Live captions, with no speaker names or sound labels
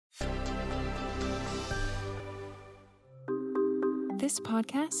This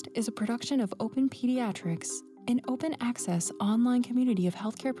podcast is a production of Open Pediatrics, an open access online community of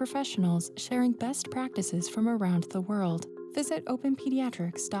healthcare professionals sharing best practices from around the world. Visit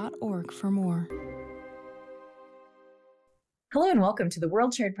openpediatrics.org for more. Hello and welcome to the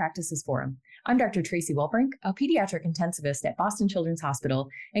World Shared Practices Forum. I'm Dr. Tracy Welbrink, a pediatric intensivist at Boston Children's Hospital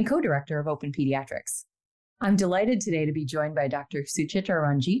and co-director of Open Pediatrics. I'm delighted today to be joined by Dr. Suchitra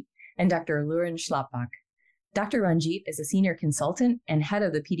Ranjit and Dr. Luren Schlappbach. Dr. Ranjit is a senior consultant and head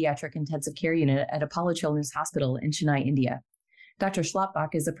of the Pediatric Intensive Care Unit at Apollo Children's Hospital in Chennai, India. Dr.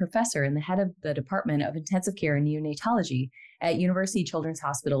 Schlappbach is a professor and the head of the Department of Intensive Care and Neonatology at University Children's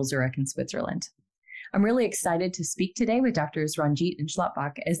Hospital Zurich in Switzerland. I'm really excited to speak today with Drs. Ranjit and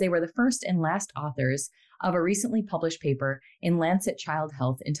Schlappbach as they were the first and last authors of a recently published paper in Lancet Child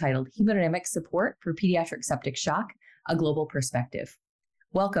Health entitled Hemodynamic Support for Pediatric Septic Shock, A Global Perspective.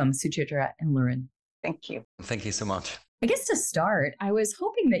 Welcome, Suchitra and Luren. Thank you. Thank you so much. I guess to start, I was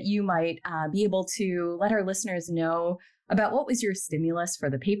hoping that you might be able to let our listeners know about what was your stimulus for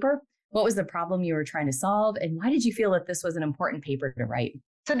the paper, what was the problem you were trying to solve, and why did you feel that this was an important paper to write?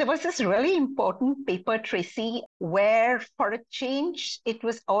 So there was this really important paper, Tracy, where for a change, it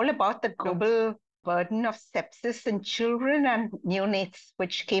was all about the global burden of sepsis in children and neonates,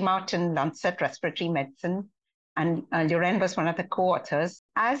 which came out in Lancet Respiratory Medicine. And Luren was one of the co-authors.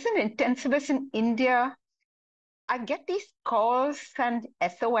 As an intensivist in India, I get these calls and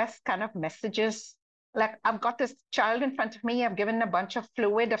SOS kind of messages. Like, I've got this child in front of me. I've given a bunch of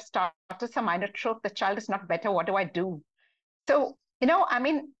fluid. I've started some minor stroke. The child is not better. What do I do? So,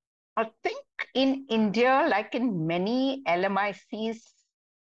 I think in India, like in many LMICs,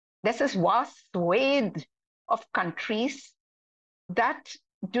 there's this vast swathe of countries that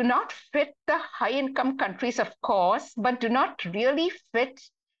do not fit the high-income countries, of course, but do not really fit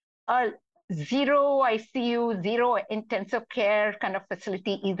a zero ICU, zero intensive care kind of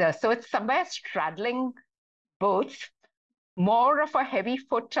facility either. So it's somewhere straddling both, more of a heavy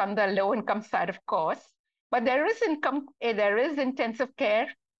foot on the low-income side, of course, but there is intensive care,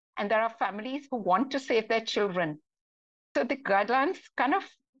 and there are families who want to save their children. So the guidelines kind of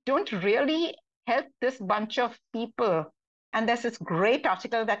don't really help this bunch of people. And there's this great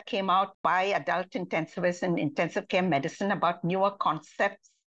article that came out by adult intensivists in intensive care medicine about newer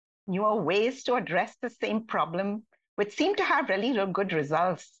concepts, newer ways to address the same problem, which seem to have really good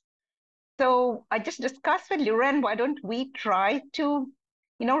results. So I just discussed with Luren, why don't we try to,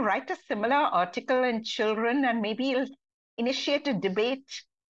 write a similar article in children and maybe initiate a debate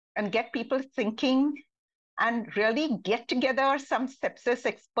and get people thinking and really get together some sepsis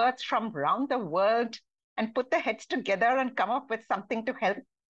experts from around the world and put their heads together and come up with something to help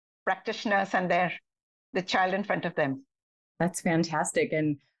practitioners and the child in front of them. That's fantastic.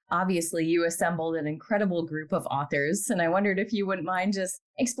 And obviously you assembled an incredible group of authors. And I wondered if you wouldn't mind just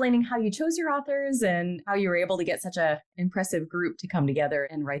explaining how you chose your authors and how you were able to get such an impressive group to come together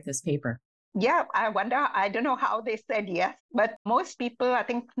and write this paper. Yeah, I don't know how they said yes, but most people, I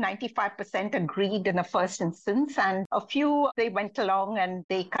think 95% agreed in the first instance, and a few, they went along and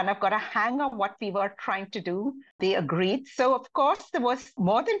they kind of got a hang of what we were trying to do. They agreed. So of course, there was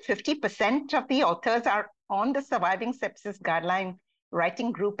more than 50% of the authors are on the Surviving Sepsis Guideline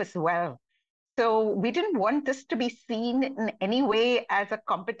writing group as well. So we didn't want this to be seen in any way as a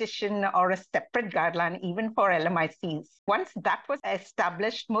competition or a separate guideline, even for LMICs. Once that was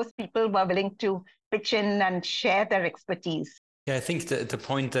established, most people were willing to pitch in and share their expertise. Yeah, I think the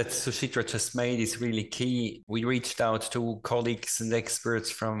point that Suchitra just made is really key. We reached out to colleagues and experts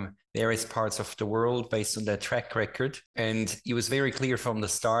from various parts of the world based on their track record. And it was very clear from the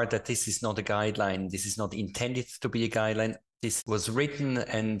start that this is not a guideline. This is not intended to be a guideline. This was written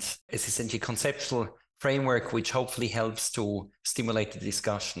and is essentially a conceptual framework, which hopefully helps to stimulate the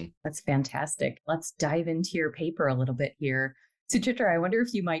discussion. That's fantastic. Let's dive into your paper a little bit here. Suchitra, I wonder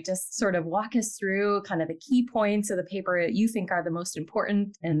if you might just sort of walk us through kind of the key points of the paper that you think are the most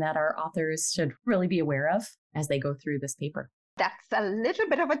important and that our authors should really be aware of as they go through this paper. That's a little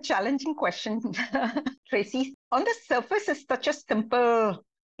bit of a challenging question, Tracy. On the surface, it's such a simple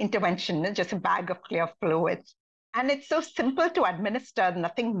intervention, just a bag of clear fluid. And it's so simple to administer,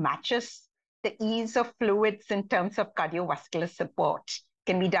 nothing matches the ease of fluids in terms of cardiovascular support.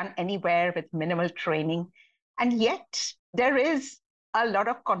 It can be done anywhere with minimal training. And yet there is a lot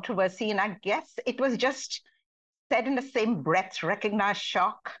of controversy. And I guess it was just said in the same breath, recognize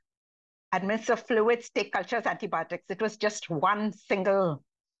shock, administer fluids, take cultures, antibiotics. It was just one single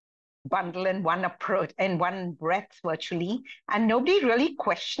bundle in one approach, in one breath virtually. And nobody really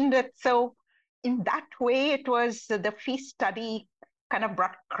questioned it. So in that way, it was the FEAST study kind of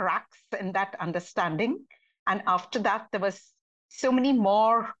brought cracks in that understanding. And after that, there was so many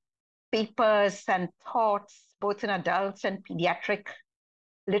more papers and thoughts, both in adults and pediatric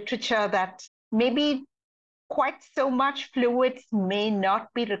literature, that maybe quite so much fluids may not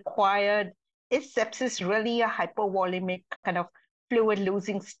be required. Is sepsis really a hypovolemic kind of fluid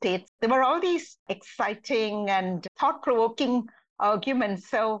losing state? There were all these exciting and thought-provoking arguments.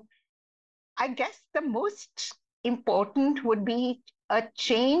 So I guess the most important would be a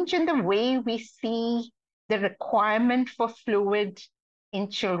change in the way we see the requirement for fluid in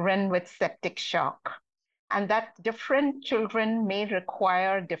children with septic shock, and that different children may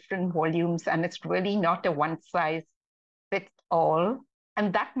require different volumes, and it's really not a one size fits all.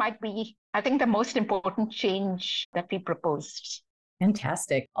 And that might be, I think, the most important change that we proposed.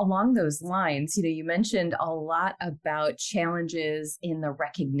 Fantastic. Along those lines, you mentioned a lot about challenges in the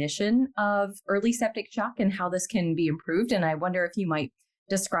recognition of early septic shock and how this can be improved. And I wonder if you might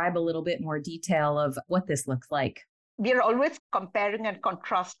describe a little bit more detail of what this looks like. We're always comparing and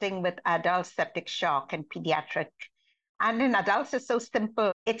contrasting with adult septic shock and pediatric. And in adults, it's so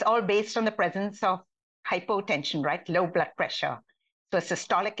simple. It's all based on the presence of hypotension, right? Low blood pressure. So a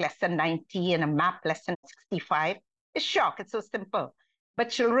systolic less than 90 and a MAP less than 65 is shock. It's so simple.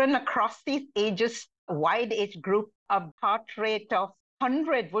 But children across these ages, a wide age group, a heart rate of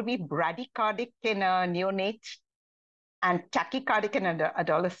 100 would be bradycardic in a neonate and tachycardic in an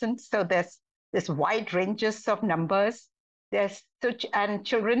adolescent. So there's this wide ranges of numbers. And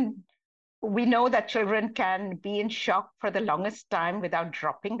children, we know that children can be in shock for the longest time without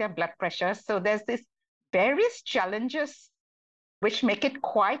dropping their blood pressure. So there's this various challenges which make it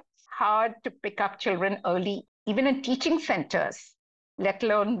quite hard to pick up children early, even in teaching centers, let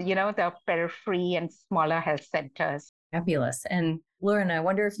alone, the periphery and smaller health centers. Fabulous. And Lauren, I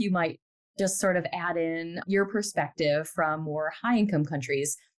wonder if you might just sort of add in your perspective from more high-income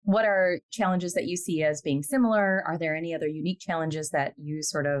countries. What are challenges that you see as being similar? Are there any other unique challenges that you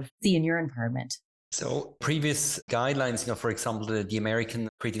sort of see in your environment? So previous guidelines, for example, the American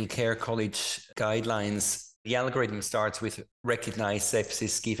Critical Care College guidelines, the algorithm starts with recognize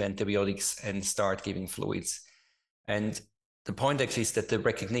sepsis, give antibiotics, and start giving fluids. And the point actually is that the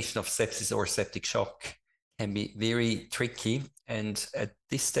recognition of sepsis or septic shock can be very tricky. And at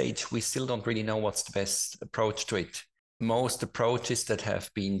this stage, we still don't really know what's the best approach to it. Most approaches that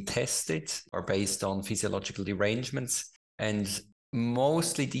have been tested are based on physiological derangements, and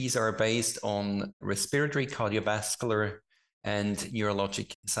mostly these are based on respiratory, cardiovascular, and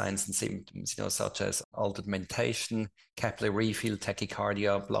neurologic signs and symptoms, such as altered mentation, capillary refill,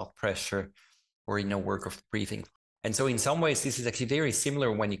 tachycardia, blood pressure, or work of breathing. And so in some ways, this is actually very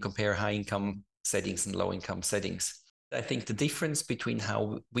similar when you compare high-income settings and low-income settings. I think the difference between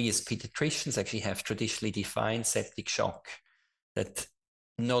how we as pediatricians actually have traditionally defined septic shock, that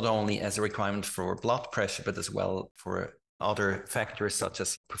not only as a requirement for blood pressure, but as well for other factors such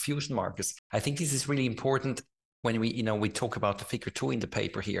as perfusion markers. I think this is really important when we talk about the figure 2 in the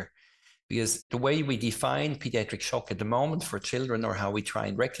paper here, because the way we define pediatric shock at the moment for children, or how we try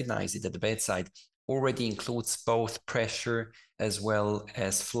and recognize it at the bedside, already includes both pressure as well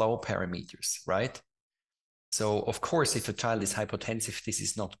as flow parameters, right? So of course, if a child is hypotensive, this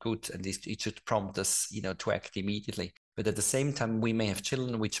is not good, and it should prompt us, to act immediately. But at the same time, we may have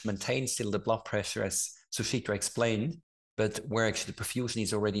children which maintain still the blood pressure, as Suchitra explained, but where actually the perfusion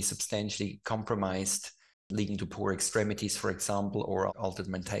is already substantially compromised, leading to poor extremities, for example, or altered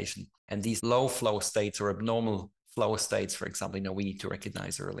mentation. And these low flow states or abnormal flow states, for example, we need to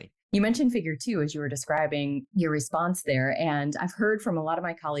recognize early. You mentioned figure 2 as you were describing your response there. And I've heard from a lot of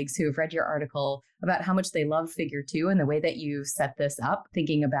my colleagues who have read your article about how much they love figure 2 and the way that you set this up,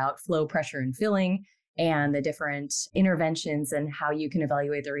 thinking about flow, pressure, and filling and the different interventions and how you can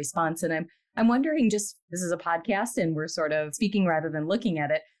evaluate the response. And I'm wondering, just this is a podcast and we're sort of speaking rather than looking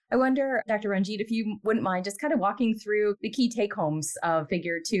at it. I wonder, Dr. Ranjit, if you wouldn't mind just kind of walking through the key take-homes of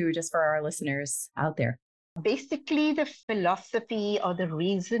figure 2 just for our listeners out there. Basically, the philosophy or the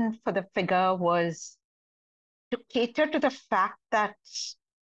reason for the figure was to cater to the fact that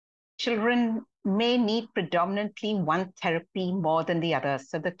children may need predominantly one therapy more than the other.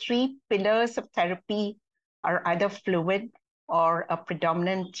 So the 3 pillars of therapy are either fluid or a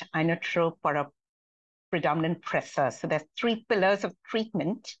predominant inotrope or a predominant pressor. So there's 3 pillars of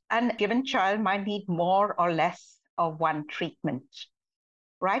treatment, and a given child might need more or less of one treatment.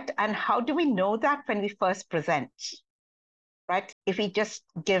 Right? And how do we know that when we first present? Right? If we just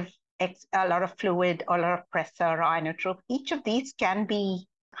give a lot of fluid or a lot of pressor or inotrope, each of these can be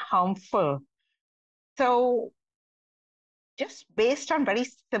harmful. So just based on very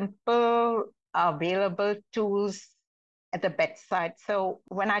simple available tools at the bedside. So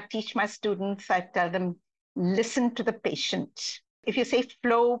when I teach my students, I tell them, listen to the patient. If you say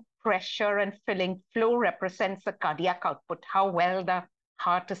flow, pressure, and filling, flow represents the cardiac output, how well the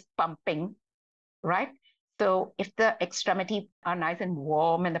heart is pumping, right? So if the extremities are nice and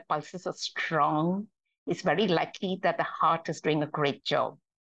warm and the pulses are strong, it's very likely that the heart is doing a great job,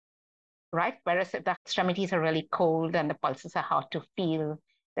 right? Whereas if the extremities are really cold and the pulses are hard to feel,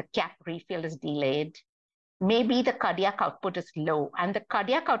 the cap refill is delayed, maybe the cardiac output is low. And the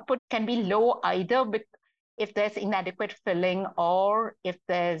cardiac output can be low either if there's inadequate filling or if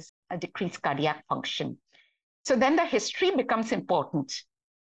there's a decreased cardiac function. So then the history becomes important,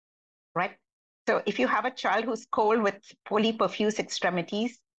 right? So if you have a child who's cold with poorly perfused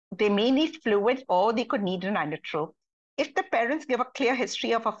extremities, they may need fluid or they could need an inotrope. If the parents give a clear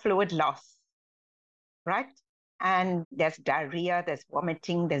history of a fluid loss, right? And there's diarrhea, there's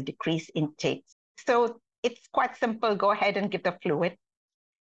vomiting, there's decreased intake. So it's quite simple. Go ahead and give the fluid.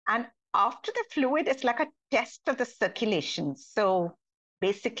 And after the fluid, it's like a test of the circulation. So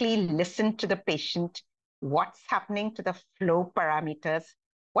basically listen to the patient. What's happening to the flow parameters?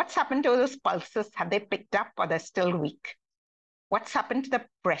 What's happened to those pulses? Have they picked up or they're still weak? What's happened to the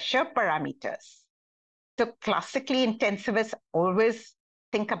pressure parameters? So classically, intensivists always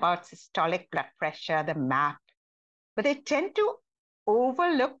think about systolic blood pressure, the MAP, but they tend to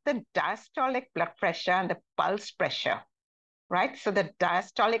overlook the diastolic blood pressure and the pulse pressure, right? So the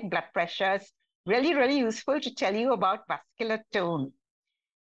diastolic blood pressure is really, really useful to tell you about vascular tone.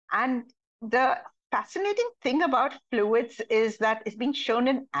 And the fascinating thing about fluids is that it's been shown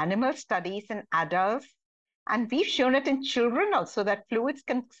in animal studies in adults, and we've shown it in children also, that fluids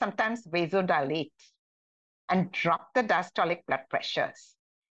can sometimes vasodilate and drop the diastolic blood pressures.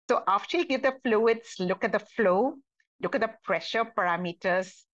 So after you give the fluids, look at the flow, look at the pressure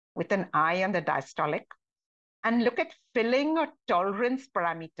parameters with an eye on the diastolic, and look at filling or tolerance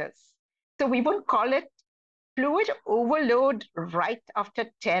parameters. So we won't call it fluid overload right after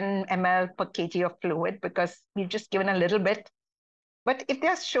 10 ml per kg of fluid because we've just given a little bit. But if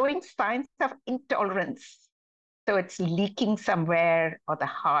they're showing signs of intolerance, so it's leaking somewhere or the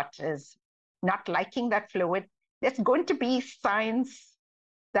heart is not liking that fluid, there's going to be signs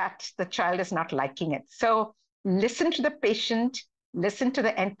that the child is not liking it. So listen to the patient, listen to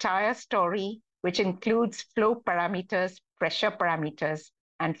the entire story, which includes flow parameters, pressure parameters,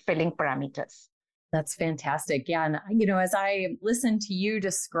 and filling parameters. That's fantastic. Yeah. And, as I listen to you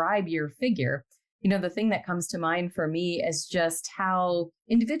describe your figure, the thing that comes to mind for me is just how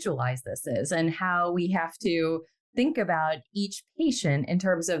individualized this is and how we have to think about each patient in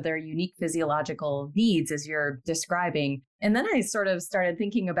terms of their unique physiological needs as you're describing. And then I sort of started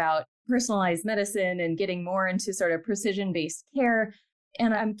thinking about personalized medicine and getting more into sort of precision-based care.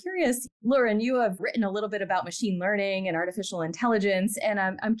 And I'm curious, Lauren, you have written a little bit about machine learning and artificial intelligence. And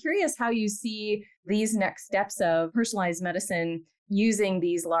I'm curious how you see these next steps of personalized medicine using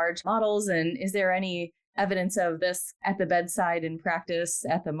these large models. And is there any evidence of this at the bedside in practice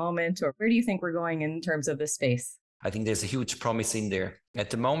at the moment? Or where do you think we're going in terms of this space? I think there's a huge promise in there.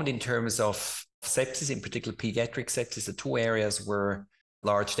 At the moment, in terms of sepsis, in particular pediatric sepsis, the two areas where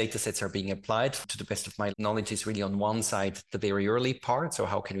large data sets are being applied, to the best of my knowledge, is really on one side, the very early part. So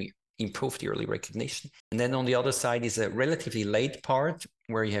how can we improve the early recognition? And then on the other side is a relatively late part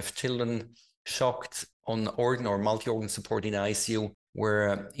where you have children shocked on organ or multi-organ support in ICU,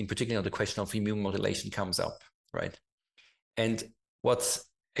 where in particular the question of immune modulation comes up, right? And what's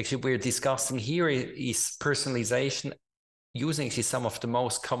actually we're discussing here is personalization, using actually some of the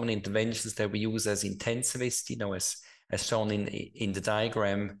most common interventions that we use as intensivists, as shown in the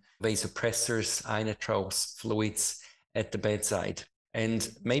diagram, vasopressors, inotropes, fluids at the bedside. And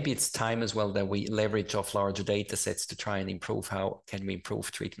maybe it's time as well that we leverage off larger data sets to try and improve how can we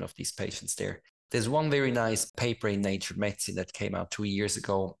improve treatment of these patients there. There's one very nice paper in Nature Medicine that came out 2 years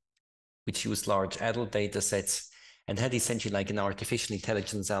ago, which used large adult data sets and had essentially like an artificial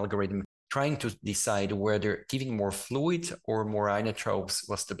intelligence algorithm trying to decide whether giving more fluid or more inotropes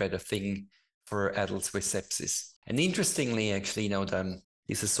was the better thing for adults with sepsis. And interestingly, actually,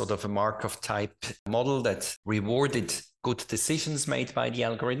 this is sort of a Markov type model that rewarded good decisions made by the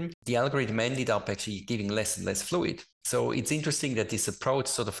algorithm. The algorithm ended up actually giving less and less fluid. So it's interesting that this approach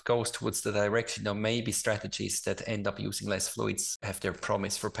sort of goes towards the direction of maybe strategies that end up using less fluids have their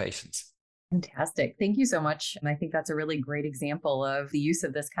promise for patients. Fantastic. Thank you so much. And I think that's a really great example of the use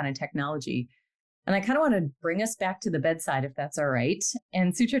of this kind of technology. And I kind of want to bring us back to the bedside, if that's all right.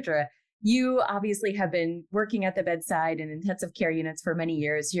 And Suchitra, you obviously have been working at the bedside in intensive care units for many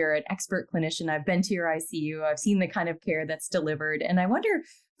years. You're an expert clinician. I've been to your ICU. I've seen the kind of care that's delivered. And I wonder,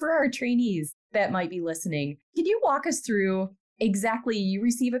 for our trainees that might be listening, could you walk us through exactly, you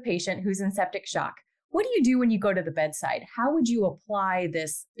receive a patient who's in septic shock. What do you do when you go to the bedside? How would you apply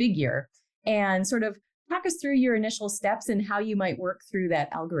this figure and sort of talk us through your initial steps and how you might work through that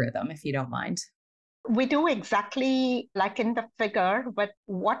algorithm, if you don't mind? We do exactly like in the figure, but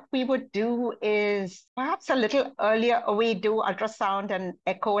what we would do is perhaps a little earlier. We do ultrasound and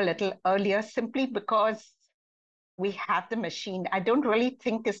echo a little earlier simply because we have the machine. I don't really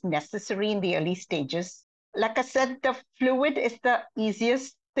think it's necessary in the early stages. Like I said, the fluid is the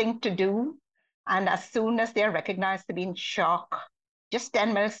easiest thing to do. And as soon as they're recognized to be in shock, just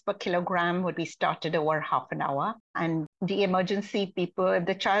 10 mils per kilogram would be started over half an hour. And the emergency people, if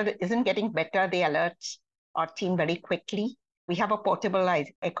the child isn't getting better, they alert our team very quickly. We have a portable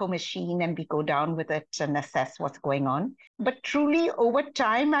echo machine and we go down with it and assess what's going on. But truly, over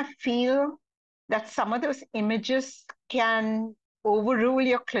time, I feel that some of those images can overrule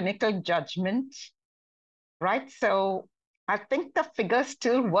your clinical judgment, right? So I think the figure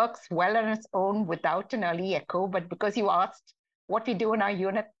still works well on its own without an early echo, but because you asked what we do in our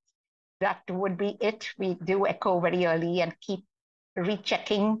unit, that would be it. We do echo very early and keep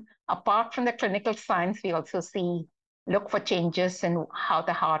rechecking. Apart from the clinical signs, we also look for changes in how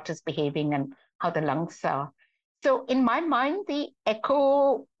the heart is behaving and how the lungs are. So in my mind, the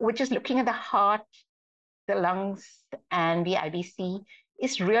echo, which is looking at the heart, the lungs, and the IBC,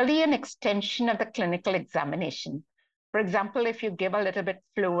 is really an extension of the clinical examination. For example, if you give a little bit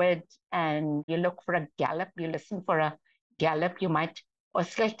fluid and you look for a gallop, you listen for a gallop, you might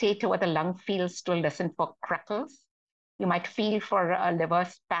auscultate over the lung fields to listen for crackles. You might feel for a liver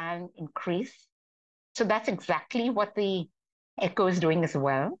span increase. So that's exactly what the echo is doing as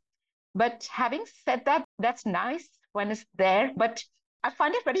well. But having said that, that's nice when it's there. But I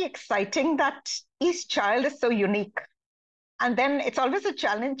find it very exciting that each child is so unique. And then it's always a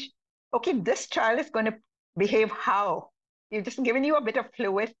challenge. Okay, this child is going to behave how? You've just given you a bit of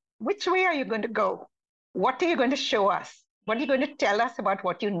fluid. Which way are you going to go? What are you going to show us? What are you going to tell us about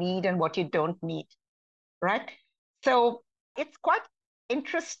what you need and what you don't need, right? So it's quite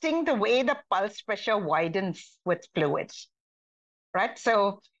interesting the way the pulse pressure widens with fluids, right?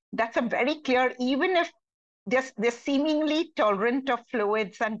 So that's a very clear, even if they're seemingly tolerant of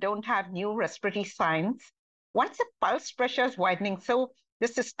fluids and don't have new respiratory signs, once the pulse pressure is widening, so the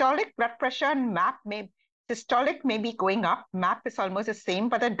systolic blood pressure and systolic may be going up, MAP is almost the same,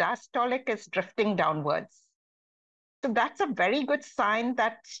 but the diastolic is drifting downwards. So that's a very good sign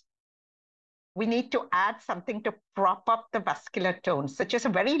that we need to add something to prop up the vascular tone, such as a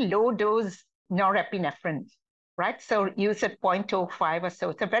very low dose norepinephrine, right? So use at 0.05 or so.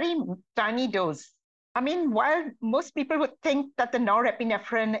 It's a very tiny dose. I mean, while most people would think that the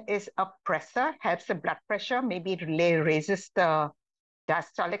norepinephrine is a pressor, helps the blood pressure, maybe it raises the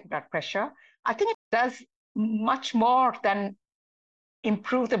diastolic blood pressure, I think it does much more than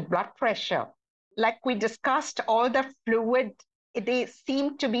improve the blood pressure. Like we discussed, all the fluid, they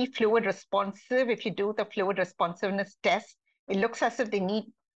seem to be fluid responsive. If you do the fluid responsiveness test, it looks as if they need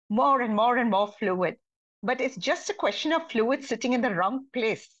more and more and more fluid. But it's just a question of fluid sitting in the wrong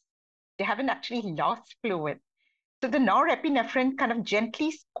place. They haven't actually lost fluid. So the norepinephrine kind of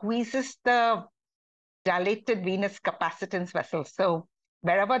gently squeezes the dilated venous capacitance vessel. So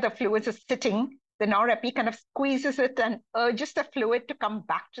wherever the fluid is sitting, the norepi kind of squeezes it and urges the fluid to come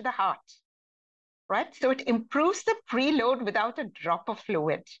back to the heart, right? So it improves the preload without a drop of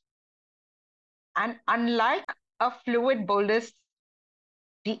fluid. And unlike a fluid bolus,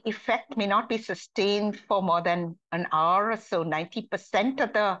 the effect may not be sustained for more than an hour or so. 90%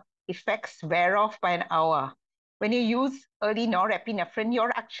 of the effects wear off by an hour. When you use early norepinephrine,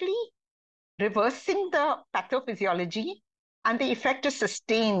 you're actually reversing the pathophysiology and the effect is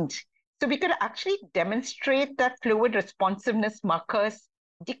sustained. So we could actually demonstrate that fluid responsiveness markers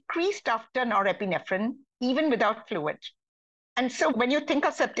decreased after norepinephrine, even without fluid. And so when you think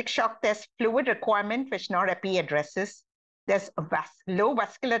of septic shock, there's fluid requirement, which norepi addresses. There's a low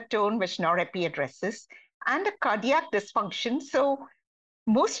vascular tone, which norepi addresses, and a cardiac dysfunction. So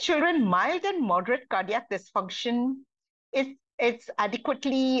most children, mild and moderate cardiac dysfunction, it's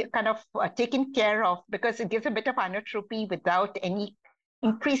adequately kind of taken care of because it gives a bit of inotropy without any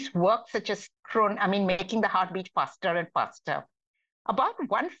increased work, such as making the heartbeat faster and faster. About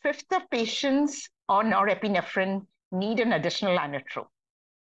 1/5 of patients on norepinephrine need an additional inotrope.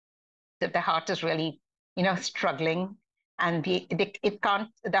 If the heart is really, struggling and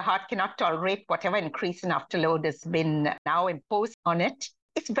the heart cannot tolerate whatever increase in afterload has been now imposed on it.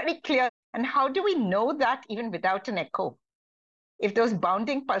 It's very clear. And how do we know that even without an echo? If those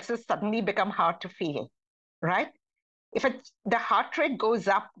bounding pulses suddenly become hard to feel, right? If the heart rate goes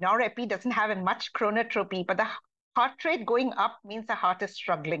up, norepi doesn't have much chronotropy, but the heart rate going up means the heart is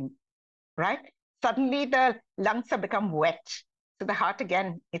struggling, right? suddenly the lungs have become wet. So the heart,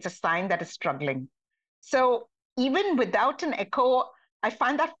 again, it's a sign that is struggling. So even without an echo, I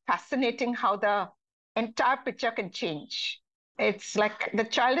find that fascinating how the entire picture can change. It's like the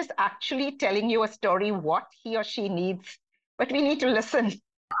child is actually telling you a story, what he or she needs, but we need to listen.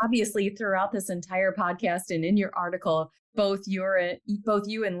 Obviously, throughout this entire podcast and in your article, both you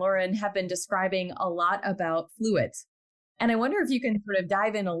and Lauren have been describing a lot about fluids. And I wonder if you can sort of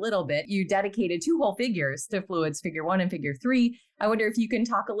dive in a little bit. You dedicated 2 whole figures to fluids, figure 1 and figure 3. I wonder if you can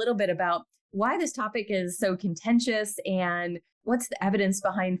talk a little bit about why this topic is so contentious and what's the evidence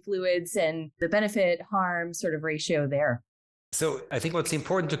behind fluids and the benefit harm sort of ratio there. So I think what's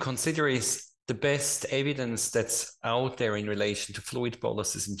important to consider is the best evidence that's out there in relation to fluid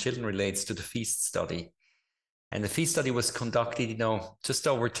boluses in children relates to the FEAST study. And the FEAST study was conducted, just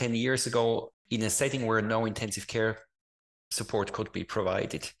over 10 years ago in a setting where no intensive care support could be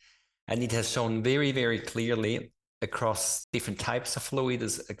provided. And it has shown very, very clearly across different types of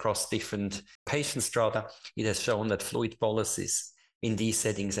fluids, across different patient strata, it has shown that fluid boluses in these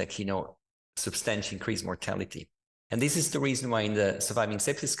settings actually, substantially increase mortality. And this is the reason why in the surviving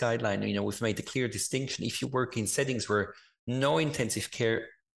sepsis guideline, we've made a clear distinction. If you work in settings where no intensive care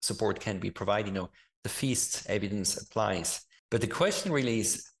support can be provided, the FEAST evidence applies. But the question really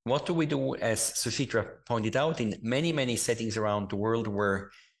is, what do we do, as Suchitra pointed out, in many, many settings around the world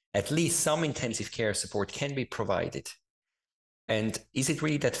where at least some intensive care support can be provided? And is it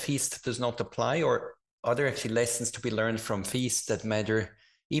really that FEAST does not apply, or are there actually lessons to be learned from FEAST that matter,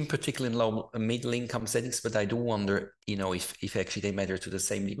 in particular in low and middle income settings? But I do wonder, if actually they matter to the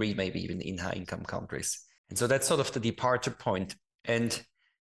same degree, maybe even in high income countries. And so that's sort of the departure point. And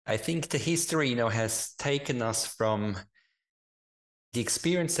I think the history, has taken us from the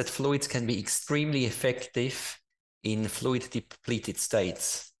experience that fluids can be extremely effective in fluid depleted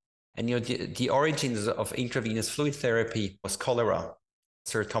states. And the origins of intravenous fluid therapy was cholera.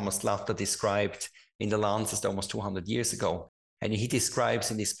 Sir Thomas Latta described in the Lancet almost 200 years ago. And he describes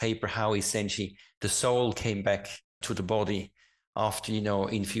in this paper how essentially the soul came back to the body after,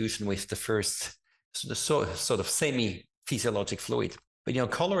 infusion with the first sort of semi-physiologic fluid.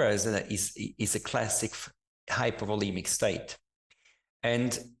 But, cholera is a classic hypovolemic state.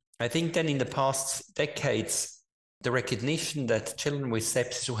 And I think then in the past decades, the recognition that children with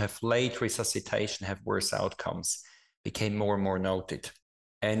sepsis who have late resuscitation have worse outcomes became more and more noted.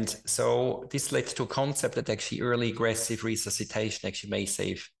 And so this led to a concept that actually early aggressive resuscitation actually may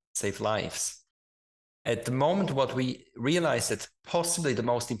save lives. At the moment, what we realize that possibly the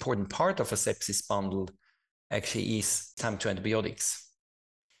most important part of a sepsis bundle actually is time to antibiotics.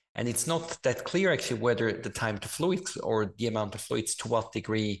 And it's not that clear actually whether the time to fluids or the amount of fluids, to what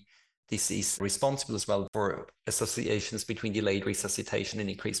degree this is responsible as well for associations between delayed resuscitation and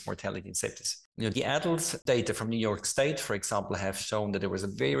increased mortality in sepsis. The adults data from New York State, for example, have shown that there was a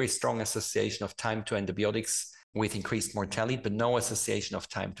very strong association of time to antibiotics with increased mortality, but no association of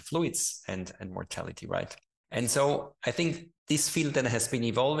time to fluids and mortality, right? And so I think this field then has been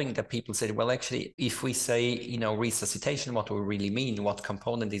evolving, that people say, well, actually, if we say, resuscitation, what do we really mean? What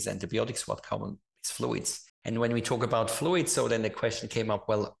component is antibiotics? What component is fluids? And when we talk about fluids, so then the question came up,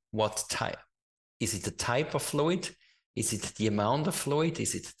 well, what type? Is it the type of fluid? Is it the amount of fluid?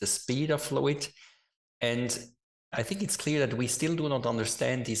 Is it the speed of fluid? And I think it's clear that we still do not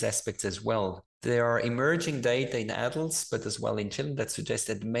understand these aspects as well. There are emerging data in adults, but as well in children, that suggest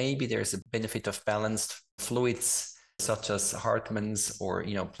that maybe there's a benefit of balanced fluids, such as Hartmann's or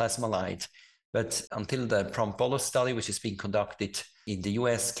Plasmolite. But until the prompt bolus study, which is being conducted in the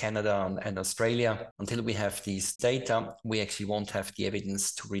US, Canada, and Australia, until we have these data, we actually won't have the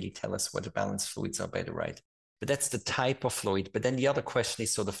evidence to really tell us whether balanced fluids are better, right? But that's the type of fluid. But then the other question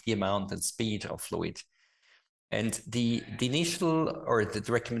is sort of the amount and speed of fluid. And the initial or the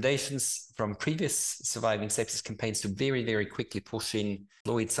recommendations from previous surviving sepsis campaigns to very, very quickly push in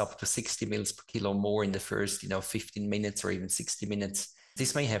fluids up to 60 mils per kilo more in the first 15 minutes or even 60 minutes.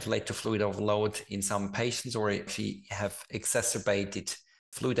 This may have led to fluid overload in some patients, or actually have exacerbated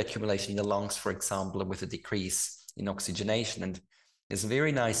fluid accumulation in the lungs, for example, with a decrease in oxygenation. And there's a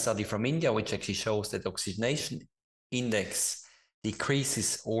very nice study from India, which actually shows that oxygenation index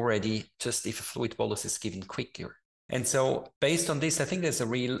decreases already just if a fluid bolus is given quicker. And so based on this, I think there's a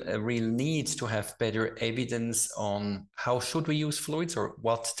real need to have better evidence on how should we use fluids, or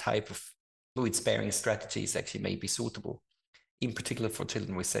what type of fluid sparing strategies actually may be suitable, in particular for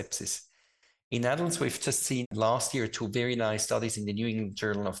children with sepsis. In adults, we've just seen last year 2 very nice studies in the New England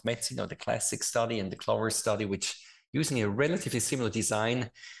Journal of Medicine, the classic study and the Clover study, which using a relatively similar design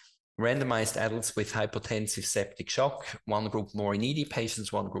randomized adults with hypotensive septic shock, one group more in ED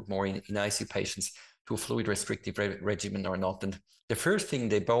patients, one group more in ICU patients, to a fluid restrictive regimen or not. And the first thing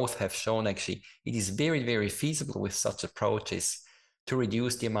they both have shown, actually, it is very, very feasible with such approaches to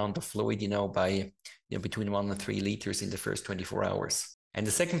reduce the amount of fluid, by between 1 and 3 liters in the first 24 hours. And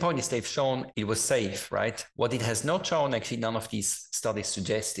the second point is they've shown it was safe, right? What it has not shown, actually, none of these studies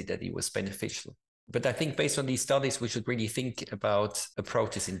suggested that it was beneficial. But I think based on these studies, we should really think about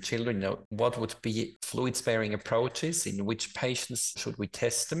approaches in children. What would be fluid-sparing approaches? In which patients should we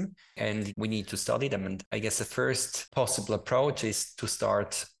test them? And we need to study them. And I guess the first possible approach is to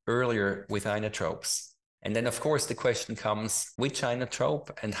start earlier with inotropes. And then, of course, the question comes, which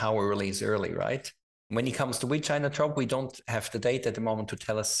inotrope and how early is early, right? When it comes to which inotrope, we don't have the data at the moment to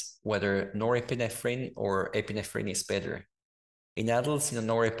tell us whether norepinephrine or epinephrine is better. In adults,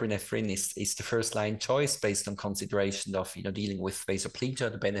 norepinephrine is the first line choice based on consideration of, dealing with vasoplegia,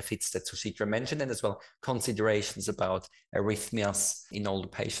 the benefits that Suchitra mentioned, and as well considerations about arrhythmias in older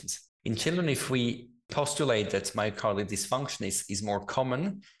patients. In children, if we postulate that myocardial dysfunction is more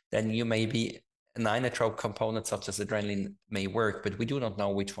common, then maybe an inotrope component such as adrenaline may work, but we do not know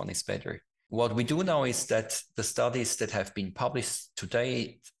which one is better. What we do know is that the studies that have been published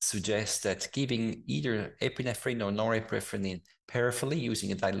today suggest that giving either epinephrine or norepinephrine peripherally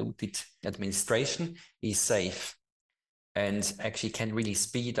using a diluted administration is safe and actually can really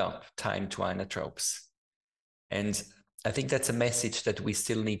speed up time to inotropes. And I think that's a message that we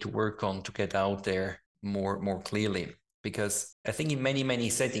still need to work on to get out there more clearly, because I think in many, many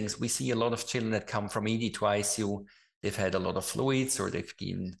settings, we see a lot of children that come from ED to ICU. They've had a lot of fluids or they've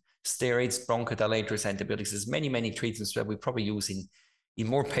given steroids, bronchodilators, antibiotics. There's many, many treatments that we probably use in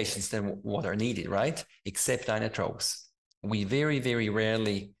more patients than what are needed, right? Except inotropes. We very, very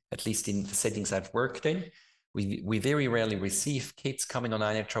rarely, at least in the settings I've worked in, we very rarely receive kids coming on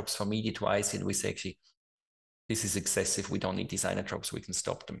inotropes from ED to ICU and we say, actually, this is excessive. We don't need these inotropes. We can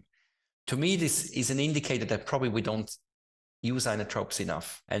stop them. To me, this is an indicator that probably we don't use inotropes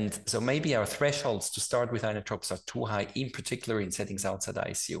enough. And so maybe our thresholds to start with inotropes are too high, in particular in settings outside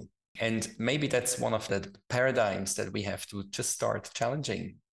ICU. And maybe that's one of the paradigms that we have to just start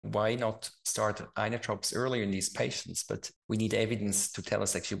challenging. Why not start inotropes earlier in these patients? But we need evidence to tell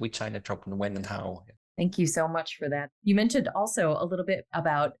us actually which inotrope and when and how. Thank you so much for that. You mentioned also a little bit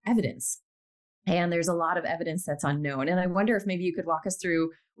about evidence. And there's a lot of evidence that's unknown. And I wonder if maybe you could walk us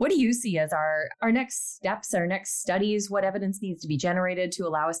through, what do you see as our next steps, our next studies? What evidence needs to be generated to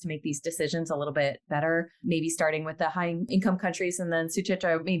allow us to make these decisions a little bit better? Maybe starting with the high income countries, and then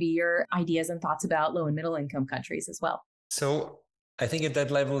Suchitra, maybe your ideas and thoughts about low and middle income countries as well. So I think at that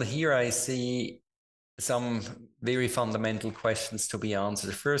level here, I see some very fundamental questions to be answered.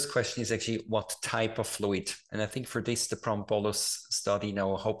 The first question is actually what type of fluid? And I think for this, the prompt bolus study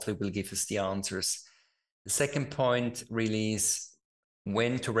now hopefully will give us the answers. The second point really is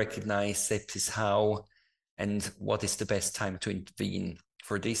when to recognize sepsis, how, and what is the best time to intervene.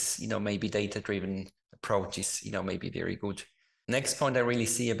 For this, maybe data-driven approaches, may be very good. Next point I really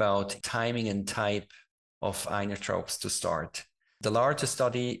see about timing and type of inotropes to start. The largest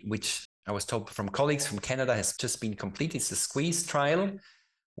study, which I was told from colleagues from Canada, has just been completed. It's the SQUEEZE trial,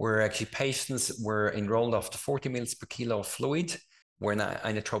 where actually patients were enrolled after 40 mils per kilo of fluid, where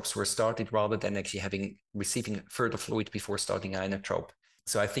inotropes were started rather than actually receiving further fluid before starting inotrope.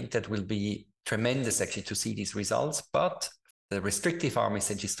 So I think that will be tremendous actually to see these results. But the restrictive arm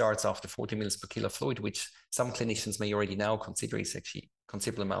essentially starts after 40 mils per kilo of fluid, which some clinicians may already now consider is actually a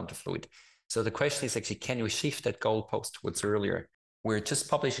considerable amount of fluid. So the question is actually, can we shift that goalpost towards earlier? We're just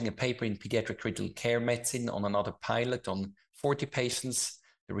publishing a paper in Pediatric Critical Care Medicine on another pilot on 40 patients,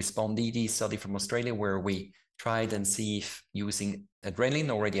 the RESPOND-ED study from Australia, where we tried and see if using adrenaline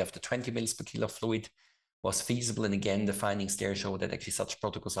already after 20 mils per kilo of fluid was feasible. And again, the findings there show that actually such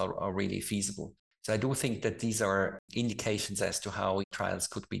protocols are really feasible. So I do think that these are indications as to how trials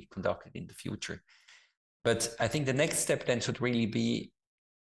could be conducted in the future. But I think the next step then should really be,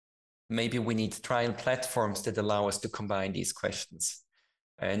 maybe we need trial platforms that allow us to combine these questions.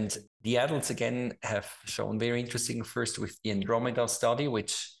 And the adults, again, have shown very interesting, first with the Andromeda study,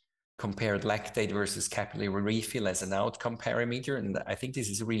 which compared lactate versus capillary refill as an outcome parameter. And I think this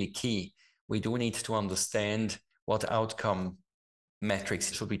is really key. We do need to understand what outcome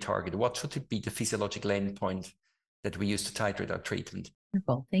metrics should we target. What should it be the physiological endpoint that we use to titrate our treatment?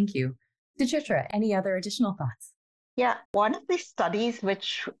 Wonderful. Thank you. Suchitra, any other additional thoughts? Yeah, one of the studies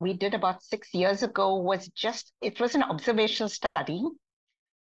which we did about 6 years ago was it was an observational study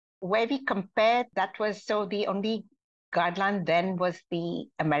where we compared, the only guideline then was the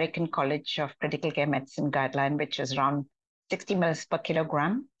American College of Critical Care Medicine guideline, which is around 60 mils per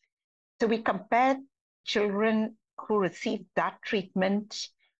kilogram. So we compared children who received that treatment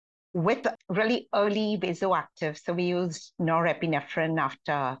with really early vasoactive. So we used norepinephrine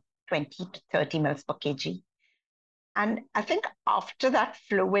after 20 to 30 mils per kg. And I think after that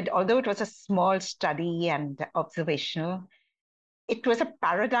fluid, although it was a small study and observational, it was a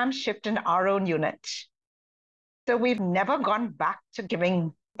paradigm shift in our own unit. So we've never gone back to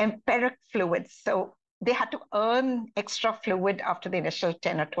giving empiric fluids. So they had to earn extra fluid after the initial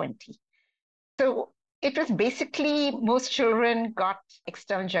 10 or 20. So it was basically most children got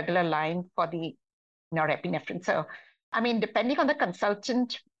external jugular line for the norepinephrine. So, I mean, depending on the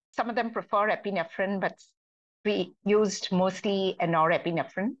consultant, some of them prefer epinephrine, but we used mostly a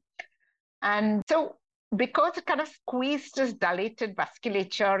norepinephrine. And so because it kind of squeezed this dilated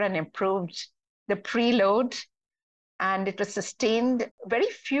vasculature and improved the preload, and it was sustained, very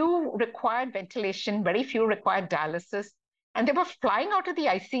few required ventilation, very few required dialysis, and they were flying out of the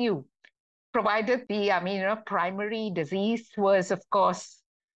ICU, provided the primary disease was, of course,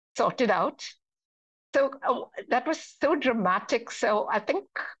 sorted out. So that was so dramatic. So I think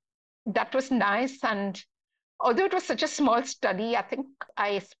that was nice. And although it was such a small study, I think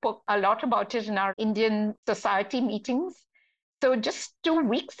I spoke a lot about it in our Indian Society meetings. So just 2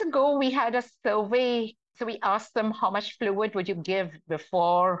 weeks ago, we had a survey. So we asked them, how much fluid would you give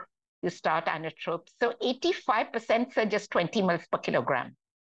before you start anatropes? So 85% said just 20 mils per kilogram.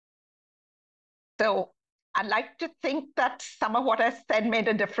 So I'd like to think that some of what I said made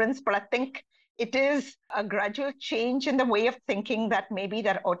a difference, but I think it is a gradual change in the way of thinking that maybe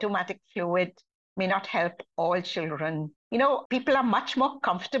that automatic fluid may not help all children. People are much more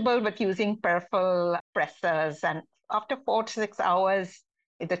comfortable with using peripheral pressors, and after 4 to 6 hours,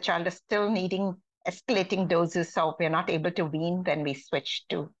 if the child is still needing escalating doses, so we're not able to wean, then we switch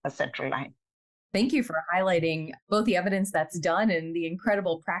to a central line. Thank you for highlighting both the evidence that's done and the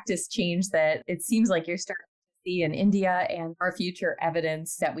incredible practice change that it seems like you're starting to see in India, and our future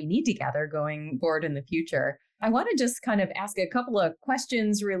evidence that we need to gather going forward in the future. I want to just kind of ask a couple of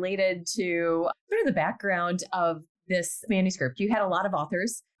questions related to sort of the background of this manuscript. You had a lot of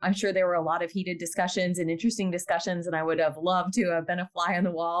authors. I'm sure there were a lot of heated discussions and interesting discussions, and I would have loved to have been a fly on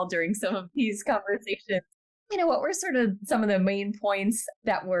the wall during some of these conversations. What were sort of some of the main points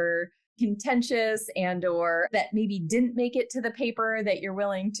that were contentious and or that maybe didn't make it to the paper that you're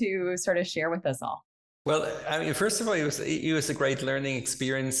willing to sort of share with us all? Well, I mean, first of all, it was a great learning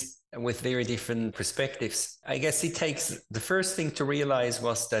experience with very different perspectives. I guess the first thing to realize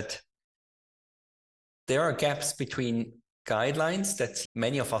was that there are gaps between guidelines that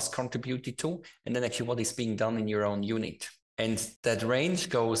many of us contributed to, and then actually what is being done in your own unit. And that range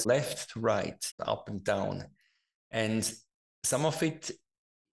goes left to right, up and down. And some of it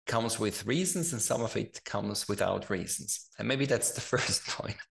comes with reasons and some of it comes without reasons. And maybe that's the first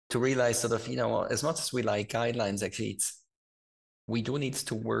point, to realize sort of, as much as we like guidelines, actually we do need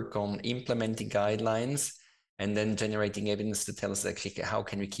to work on implementing guidelines and then generating evidence to tell us actually how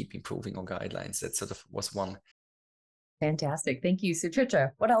can we keep improving on guidelines. That sort of was one. Fantastic. Thank you.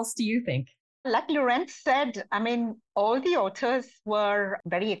 Suchitra, what else do you think? Like Lorenz said, I mean, all the authors were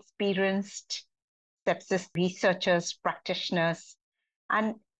very experienced sepsis researchers, practitioners,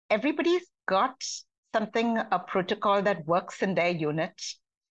 and everybody's got a protocol that works in their unit.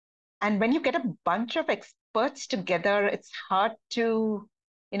 And when you get a bunch of experts together, it's hard to,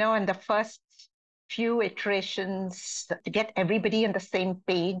 in the first few iterations, to get everybody on the same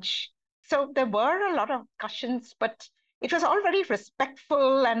page. So there were a lot of discussions, but it was all very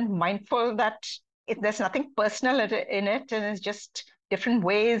respectful and mindful that there's nothing personal in it, and it's just different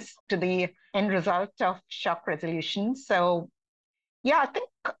ways to the end result of shock resolution. So yeah, I think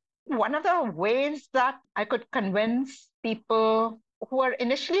one of the ways that I could convince people who are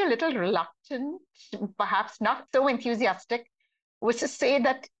initially a little reluctant, perhaps not so enthusiastic, was to say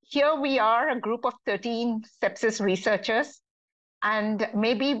that here we are, a group of 13 sepsis researchers, and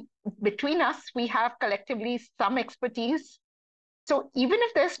maybe between us, we have collectively some expertise. So even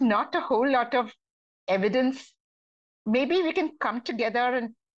if there's not a whole lot of evidence, maybe we can come together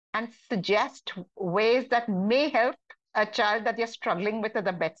and suggest ways that may help a child that you're struggling with at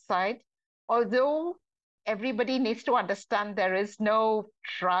the bedside. Although everybody needs to understand there is no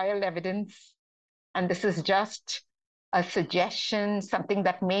trial evidence, and this is just a suggestion, something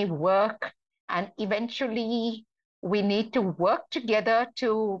that may work. And eventually, we need to work together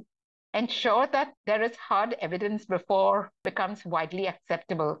to ensure that there is hard evidence before it becomes widely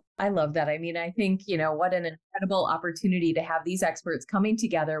acceptable. I love that. I mean, I think, what an incredible opportunity to have these experts coming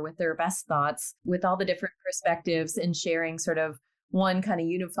together with their best thoughts, with all the different perspectives and sharing sort of one kind of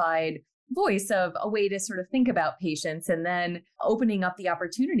unified voice of a way to sort of think about patients and then opening up the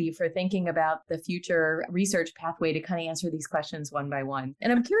opportunity for thinking about the future research pathway to kind of answer these questions one by one.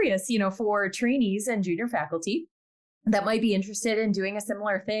 And I'm curious, for trainees and junior faculty that might be interested in doing a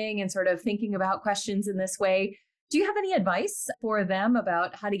similar thing and sort of thinking about questions in this way, do you have any advice for them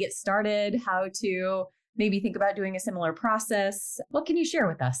about how to get started, how to maybe think about doing a similar process? What can you share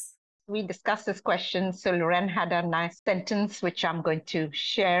with us? We discussed this question. So Loren had a nice sentence, which I'm going to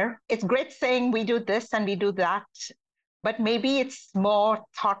share. It's great saying we do this and we do that, but maybe it's more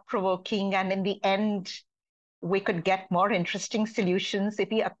thought-provoking. And in the end, we could get more interesting solutions if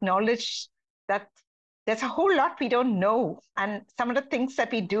we acknowledge that there's a whole lot we don't know. And some of the things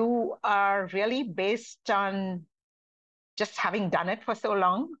that we do are really based on just having done it for so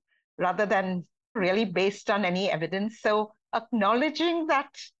long, rather than really based on any evidence. So acknowledging that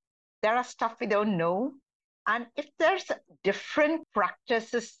there are stuff we don't know. And if there's different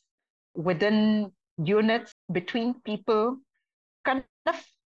practices within units, between people, kind of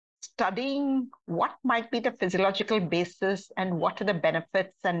studying what might be the physiological basis and what are the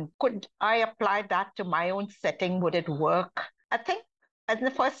benefits, and could I apply that to my own setting? Would it work? I think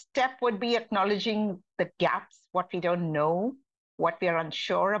the first step would be acknowledging the gaps, what we don't know, what we are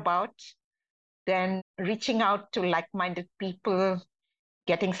unsure about, then reaching out to like-minded people,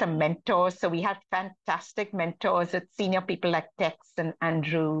 getting some mentors. So we had fantastic mentors with senior people like Tex and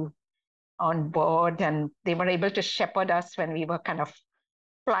Andrew on board, and they were able to shepherd us when we were kind of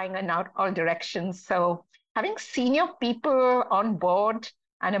flying in out all directions. So having senior people on board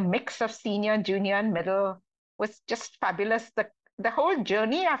and a mix of senior, junior, and middle was just fabulous. The whole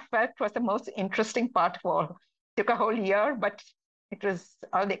journey, I felt, was the most interesting part of all. It took a whole year, but it was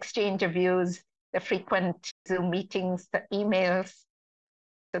all the exchange of views, the frequent Zoom meetings, the emails.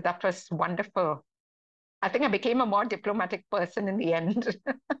 So that was wonderful. I think I became a more diplomatic person in the end.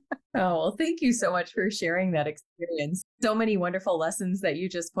 Oh, well, thank you so much for sharing that experience. So many wonderful lessons that you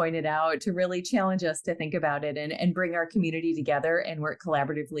just pointed out to really challenge us to think about it and bring our community together and work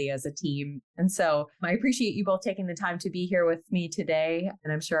collaboratively as a team. And so I appreciate you both taking the time to be here with me today.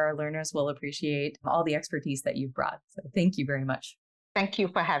 And I'm sure our learners will appreciate all the expertise that you've brought. So thank you very much. Thank you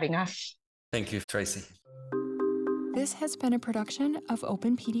for having us. Thank you, Tracy. This has been a production of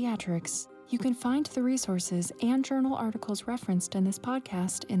Open Pediatrics. You can find the resources and journal articles referenced in this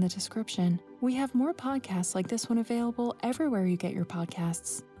podcast in the description. We have more podcasts like this one available everywhere you get your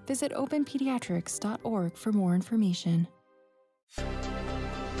podcasts. Visit openpediatrics.org for more information.